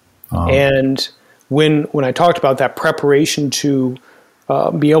council. And when I talked about that preparation to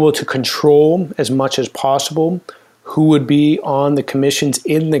be able to control as much as possible who would be on the commissions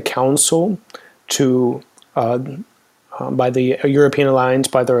in the council to by the European Alliance,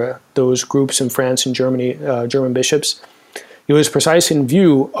 by those groups in France and Germany, German bishops, it was precisely in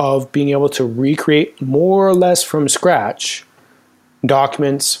view of being able to recreate more or less from scratch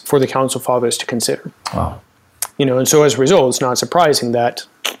documents for the council fathers to consider. Wow. And so as a result, it's not surprising that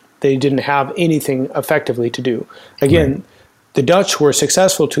they didn't have anything effectively to do. Again, the Dutch were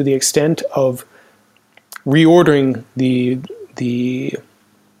successful to the extent of reordering the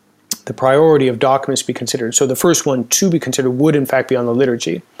priority of documents to be considered. So the first one to be considered would in fact be on the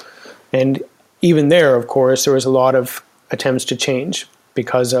liturgy. And even there, of course, there was a lot of attempts to change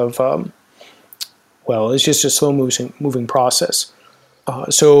because of, it's just a slow moving process.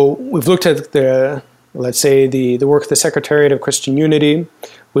 So we've looked at the work of the Secretariat of Christian Unity.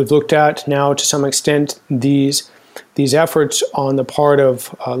 We've looked at now to some extent these efforts on the part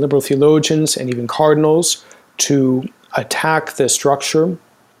of liberal theologians and even cardinals to attack the structure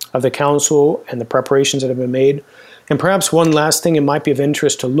of the council and the preparations that have been made. And perhaps one last thing it might be of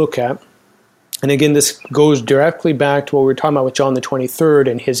interest to look at, and again, this goes directly back to what we were talking about with John the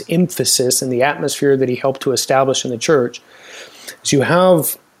 23rd and his emphasis and the atmosphere that he helped to establish in the church, is you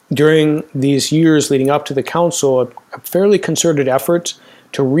have, during these years leading up to the council, a fairly concerted effort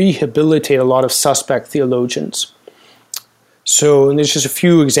to rehabilitate a lot of suspect theologians. So, and there's just a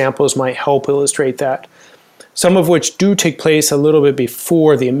few examples might help illustrate that. Some of which do take place a little bit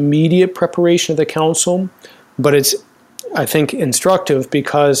before the immediate preparation of the council, but it's, I think, instructive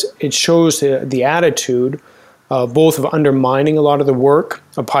because it shows the attitude both of undermining a lot of the work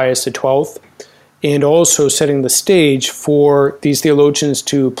of Pius XII and also setting the stage for these theologians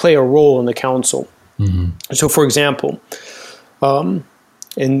to play a role in the council. So, for example, in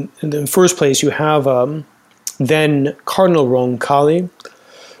the first place, you have then Cardinal Roncalli,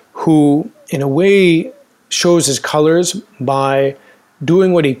 who, in a way, shows his colors by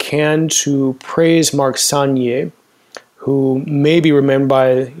doing what he can to praise Marc Sangnier, who may be remembered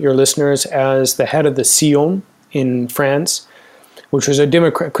by your listeners as the head of the Sion in France, which was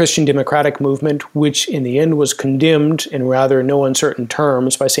a Christian democratic movement, which in the end was condemned in rather no uncertain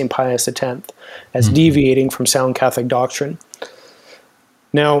terms by St. Pius X as deviating from sound Catholic doctrine.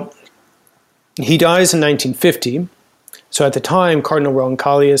 Now, he dies in 1950, so at the time, Cardinal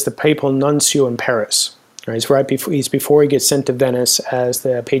Roncalli is the papal nuncio in Paris. Right, he's before he gets sent to Venice as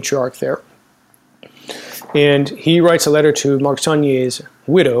the patriarch there. And he writes a letter to Marc Sangnier's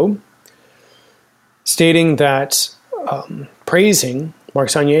widow, stating that, praising Marc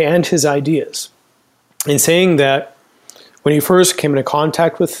Sangnier and his ideas, and saying that when he first came into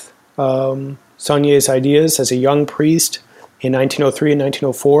contact with Sangnier's ideas as a young priest in 1903 and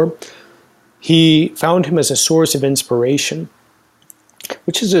 1904, he found him as a source of inspiration,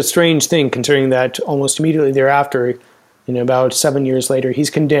 which is a strange thing considering that almost immediately thereafter, about 7 years later, he's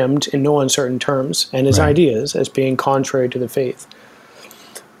condemned in no uncertain terms and his ideas as being contrary to the faith.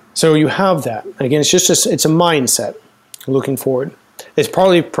 So you have that. And again, it's a mindset looking forward. It's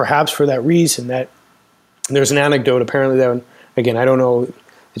probably perhaps for that reason that there's an anecdote apparently that, again, I don't know,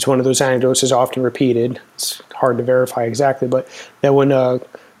 it's one of those anecdotes that's often repeated. It's hard to verify exactly, but that when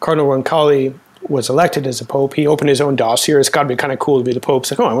Cardinal Roncalli was elected as a pope, he opened his own dossier. It's got to be kind of cool to be the pope.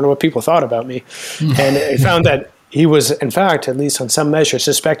 It's like, I wonder what people thought about me. And he found that he was, in fact, at least on some measure,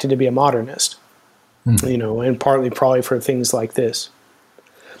 suspected to be a modernist, and partly probably for things like this.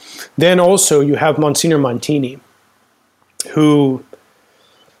 Then also you have Monsignor Montini, who,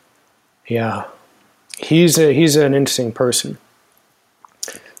 he's an interesting person.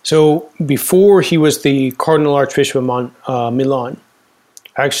 So before he was the Cardinal Archbishop of Milan,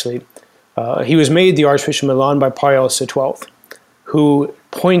 actually, he was made the Archbishop of Milan by Pius XII, who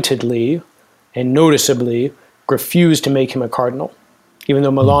pointedly and noticeably refused to make him a cardinal, even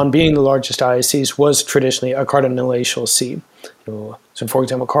though Milan, being the largest diocese, was traditionally a cardinalatial see. So, for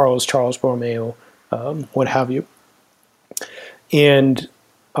example, Charles Borromeo, what have you. And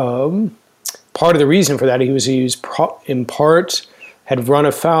part of the reason for that, he was in part had run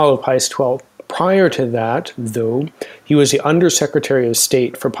afoul of Pius XII. Prior to that, though, he was the Undersecretary of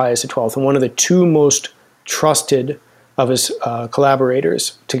State for Pius XII and one of the two most trusted of his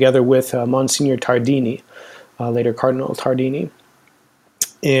collaborators, together with Monsignor Tardini, later Cardinal Tardini.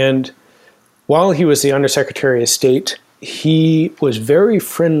 And while he was the Undersecretary of State, he was very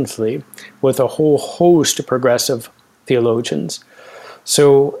friendly with a whole host of progressive theologians.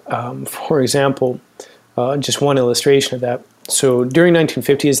 So, for example, just one illustration of that. So during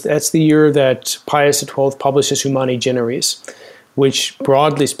 1950s, that's the year that Pius XII publishes Humani Generis, which,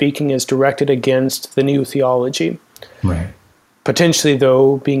 broadly speaking, is directed against the new theology. Right. Potentially,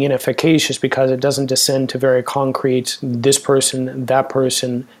 though, being inefficacious because it doesn't descend to very concrete, this person, that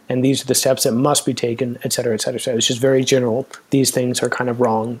person, and these are the steps that must be taken, et cetera, et cetera, et cetera. It's just very general. These things are kind of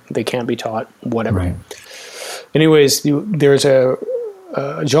wrong. They can't be taught, whatever. Right. Anyways, there's a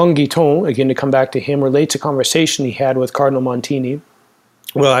Jean Guiton, again, to come back to him, relates a conversation he had with Cardinal Montini,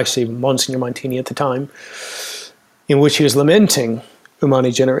 well, actually, Monsignor Montini at the time, in which he was lamenting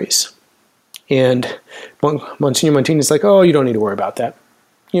Humani Generis. And Monsignor Montini is like, oh, you don't need to worry about that.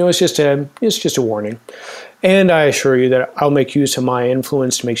 It's just a warning. And I assure you that I'll make use of my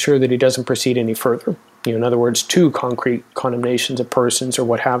influence to make sure that he doesn't proceed any further. In other words, too concrete condemnations of persons or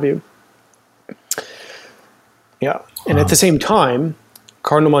what have you. Yeah. And at the same time,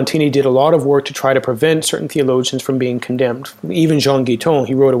 Cardinal Montini did a lot of work to try to prevent certain theologians from being condemned. Even Jean Guiton,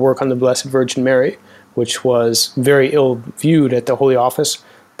 he wrote a work on the Blessed Virgin Mary, which was very ill viewed at the Holy Office,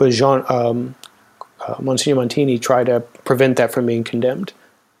 but Monsignor Montini tried to prevent that from being condemned.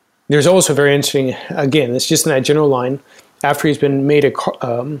 There's also very interesting, again, it's just in that general line, after he's been made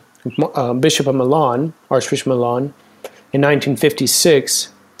a Bishop of Milan, Archbishop of Milan, in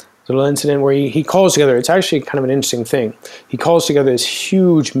 1956, a little incident where he calls together, it's actually kind of an interesting thing. He calls together this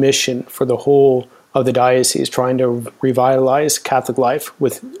huge mission for the whole of the diocese, trying to revitalize Catholic life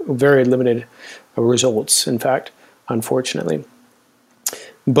with very limited results, in fact, unfortunately.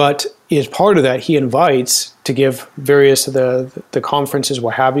 But as part of that, he invites to give various of the conferences,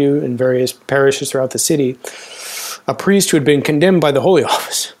 what have you, in various parishes throughout the city, a priest who had been condemned by the Holy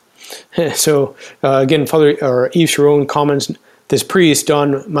Office. So, again, Father Yves Chiron comments, this priest,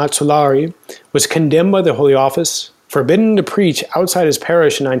 Don Mazzolari, was condemned by the Holy Office, forbidden to preach outside his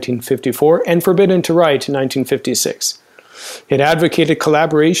parish in 1954, and forbidden to write in 1956. It advocated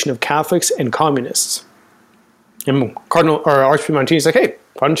collaboration of Catholics and communists. And Archbishop Montini is like, hey,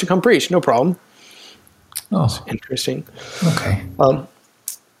 why don't you come preach? No problem. Oh, it's interesting. Okay. And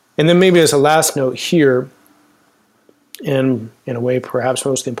then maybe as a last note here, and in a way perhaps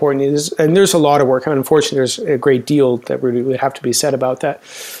most important is, and there's a lot of work, unfortunately there's a great deal that would have to be said about that,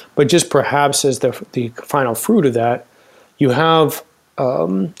 but just perhaps as the final fruit of that, you have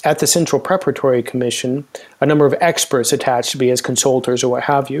at the Central Preparatory Commission a number of experts attached to be as consultors or what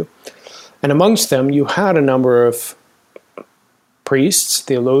have you. And amongst them, you had a number of priests,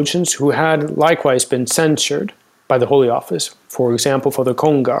 theologians, who had likewise been censured by the Holy Office. For example, Father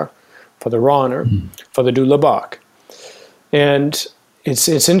Congar, Father Ronner, Father du Labac. And it's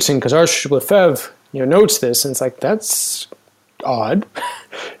interesting because Archbishop Lefebvre, notes this, and it's like, that's odd,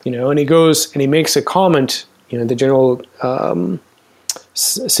 and he goes and he makes a comment, the general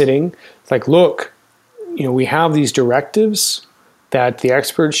sitting, it's like, look, we have these directives that the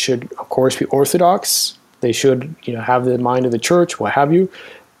experts should, of course, be orthodox. They should, have the mind of the church, what have you.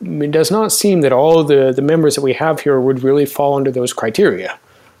 It does not seem that all the members that we have here would really fall under those criteria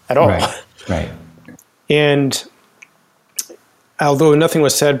at all. Right. And although nothing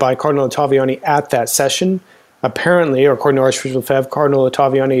was said by Cardinal Ottaviani at that session, apparently, or according to Archbishop Lefebvre, Cardinal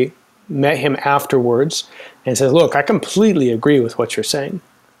Ottaviani met him afterwards and says, look, I completely agree with what you're saying,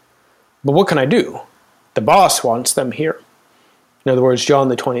 but what can I do? The boss wants them here. In other words, John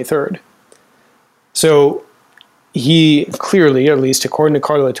the 23rd. So he clearly, at least according to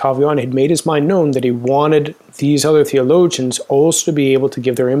Cardinal Ottaviani, had made his mind known that he wanted these other theologians also to be able to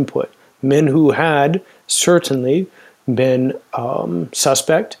give their input. Men who had certainly been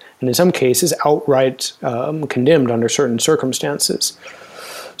suspect, and in some cases outright condemned under certain circumstances.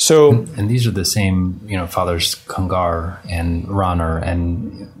 So, and these are the same, Fathers Congar and Ronner,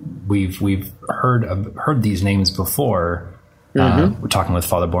 and we've heard these names before. We're talking with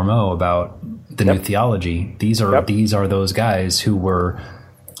Father Bormeau about the new theology. These are those guys who were,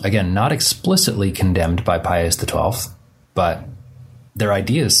 again, not explicitly condemned by Pius XII, but their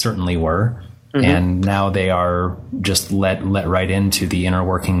ideas certainly were. And now they are just let right into the inner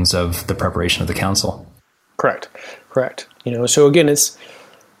workings of the preparation of the council. Correct. So again, it's,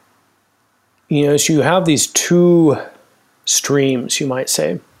 so you have these two streams, you might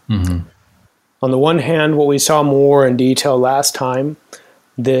say. On the one hand, what we saw more in detail last time,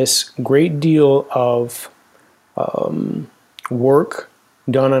 this great deal of work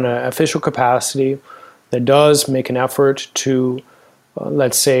done on an official capacity that does make an effort to,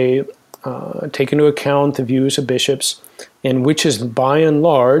 let's say, take into account the views of bishops, and which is by and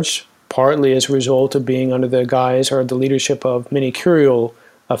large, partly as a result of being under the guise or the leadership of many curial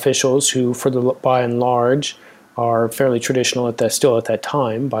officials who, by and large, are fairly traditional still at that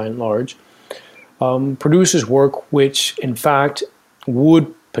time, by and large, produces work which, in fact,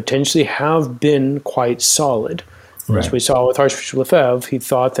 would potentially have been quite solid. Right. As we saw with Archbishop Lefebvre, he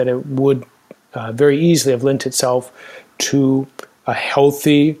thought that it would very easily have lent itself to a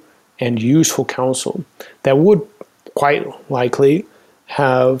healthy and useful council that would quite likely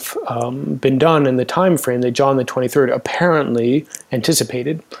have been done in the time frame that John the 23rd apparently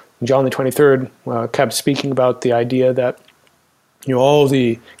anticipated. John the 23rd kept speaking about the idea that all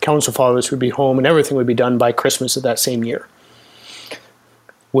the council fathers would be home and everything would be done by Christmas of that same year,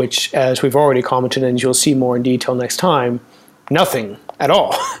 which, as we've already commented and you'll see more in detail next time, nothing at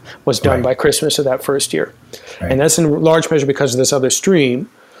all was done by Christmas of that first year. Right. And that's in large measure because of this other stream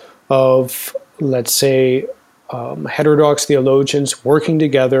of, let's say, heterodox theologians working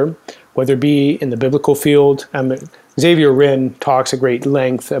together, whether it be in the biblical field. Xavier Wren talks at great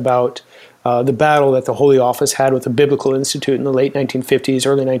length about the battle that the Holy Office had with the Biblical Institute in the late 1950s,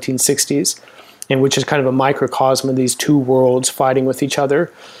 early 1960s, and which is kind of a microcosm of these two worlds fighting with each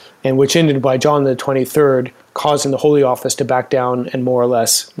other, and which ended by John the 23rd causing the Holy Office to back down and more or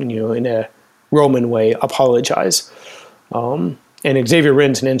less, in a Roman way, apologize. And Xavier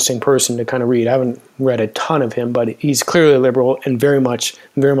Wren's an interesting person to kind of read. I haven't read a ton of him, but he's clearly liberal and very much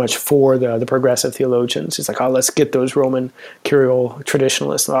for the progressive theologians. He's like, let's get those Roman curial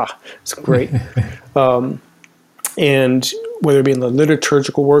traditionalists. It's great. And whether it be in the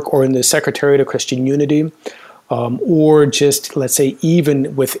liturgical work or in the Secretariat of Christian Unity, or just, let's say,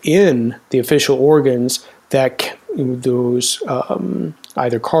 even within the official organs, that those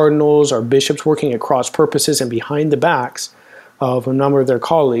either cardinals or bishops working at cross purposes and behind the backs of a number of their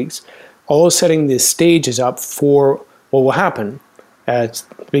colleagues, all setting the stages up for what will happen at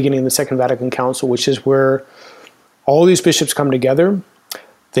the beginning of the Second Vatican Council, which is where all these bishops come together.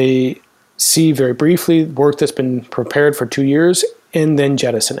 They see very briefly work that's been prepared for 2 years and then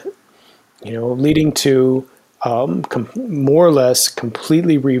jettison it, leading to more or less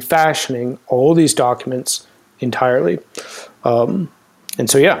completely refashioning all these documents entirely. And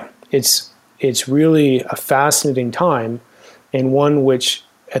so, it's really a fascinating time, and one which,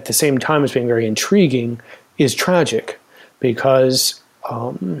 at the same time as being very intriguing, is tragic because,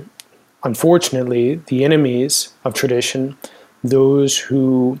 unfortunately, the enemies of tradition, those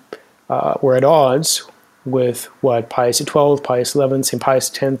who were at odds with what Pius XII, Pius XI, St. Pius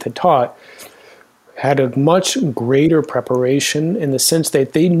X had taught, had a much greater preparation in the sense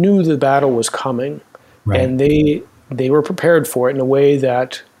that they knew the battle was coming, and they were prepared for it in a way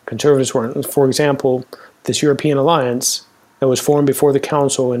that conservatives weren't. For example, this European alliance that was formed before the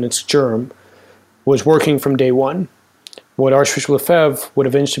council in its germ was working from day one. What Archbishop Lefebvre would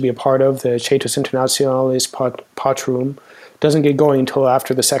eventually be a part of, the Chaetos Internationalis Patrum, doesn't get going until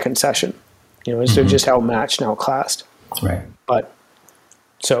after the second session. They're just outmatched and outclassed. Right. But,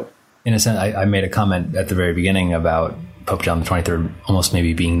 so... In a sense, I made a comment at the very beginning about Pope John the 23rd almost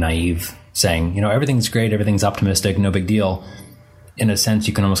maybe being naive, saying, everything's great, everything's optimistic, no big deal. In a sense,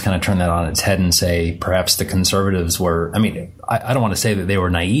 you can almost kind of turn that on its head and say perhaps the conservatives were, I don't want to say that they were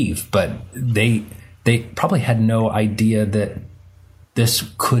naive, but they probably had no idea that this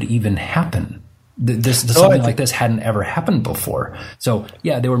could even happen. Something like this hadn't ever happened before. So,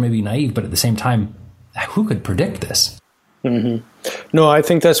 they were maybe naive, but at the same time, who could predict this? Mm-hmm. No, I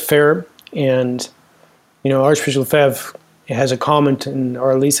think that's fair. And, Archbishop Lefebvre has a comment,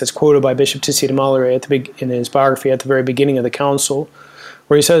 or at least that's quoted by Bishop Tissot de Malaret in his biography at the very beginning of the council,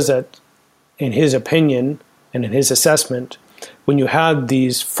 where he says that, in his opinion and in his assessment, when you had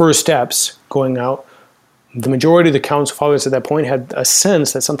these first steps going out, the majority of the council fathers at that point had a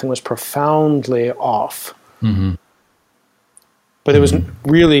sense that something was profoundly off. Mm-hmm. But it was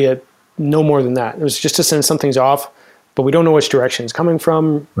really no more than that. It was just a sense something's off, but we don't know which direction it's coming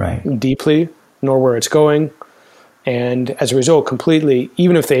from deeply, nor where it's going. And as a result, completely,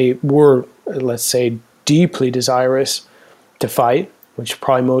 even if they were, let's say, deeply desirous to fight, which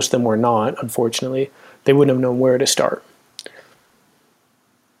probably most of them were not, unfortunately, they wouldn't have known where to start.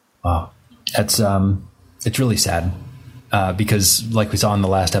 Wow. It's really sad because, like we saw in the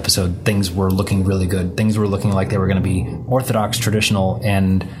last episode, things were looking really good. Things were looking like they were going to be orthodox, traditional,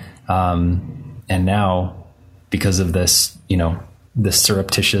 and now, because of this, this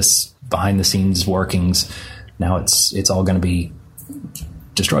surreptitious behind the scenes workings. Now it's all going to be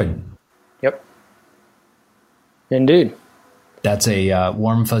destroyed. Yep. Indeed. That's a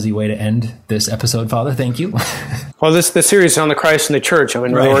warm, fuzzy way to end this episode, Father. Thank you. Well, the series is on the Christ and the church. I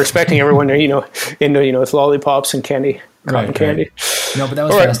mean, right. We're expecting everyone to, with lollipops and candy, cotton candy. No, but that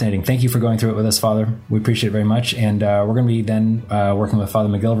was fascinating. Thank you for going through it with us, Father. We appreciate it very much. And we're going to be then working with Father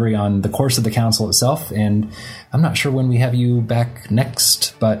McGillivray on the course of the council itself. And I'm not sure when we have you back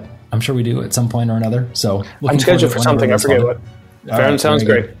next, but I'm sure we do at some point or another. So I'm scheduled for something. I forget what. Sounds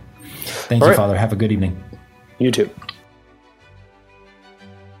great. Thank you, Father. Have a good evening. You too.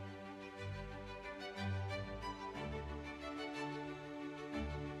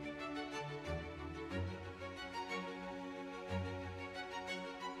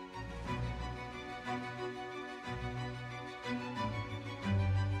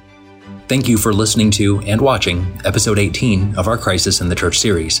 Thank you for listening to and watching episode 18 of our Crisis in the Church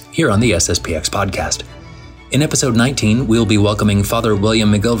series here on the SSPX podcast. In episode 19, we'll be welcoming Father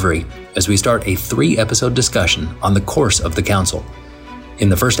William McGillivray as we start a 3-episode discussion on the course of the council. In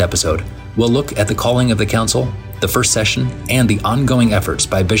the first episode, we'll look at the calling of the council, the first session, and the ongoing efforts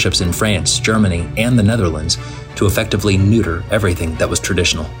by bishops in France, Germany, and the Netherlands to effectively neuter everything that was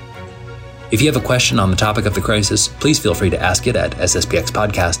traditional. If you have a question on the topic of the crisis, please feel free to ask it at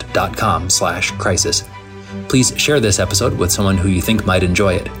sspxpodcast.com/crisis. Please share this episode with someone who you think might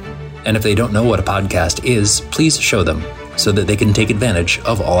enjoy it. And if they don't know what a podcast is, please show them so that they can take advantage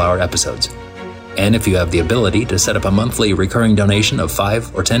of all our episodes. And if you have the ability to set up a monthly recurring donation of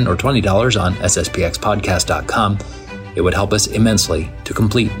 $5 or $10 or $20 on sspxpodcast.com, it would help us immensely to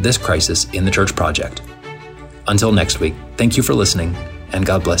complete this Crisis in the Church project. Until next week, thank you for listening, and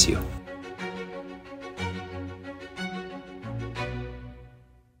God bless you.